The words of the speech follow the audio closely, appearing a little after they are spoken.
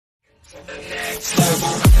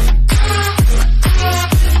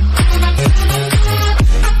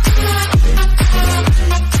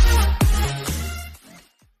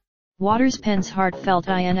Waters pens heartfelt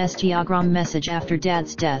Instagram message after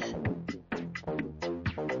dad's death.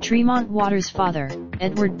 Tremont Waters' father,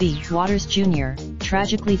 Edward B. Waters Jr.,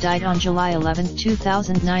 tragically died on July 11,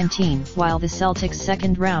 2019, while the Celtics'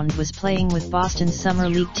 second round was playing with Boston's Summer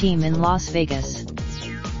League team in Las Vegas.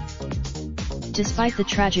 Despite the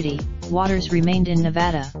tragedy, Waters remained in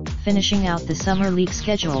Nevada, finishing out the Summer League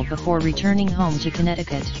schedule before returning home to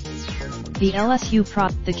Connecticut. The LSU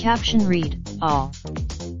the caption read, "All."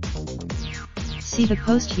 See the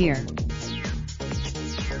post here.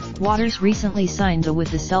 Waters recently signed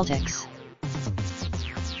with the Celtics.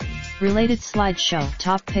 Related slideshow: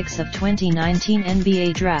 top picks of 2019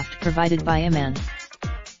 NBA draft provided by Iman.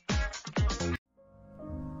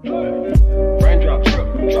 Raindrop,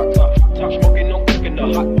 drop top smoking, no cooking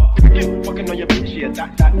the hot. Fucking on your bitch, yeah,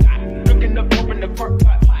 that. Looking up, open the park.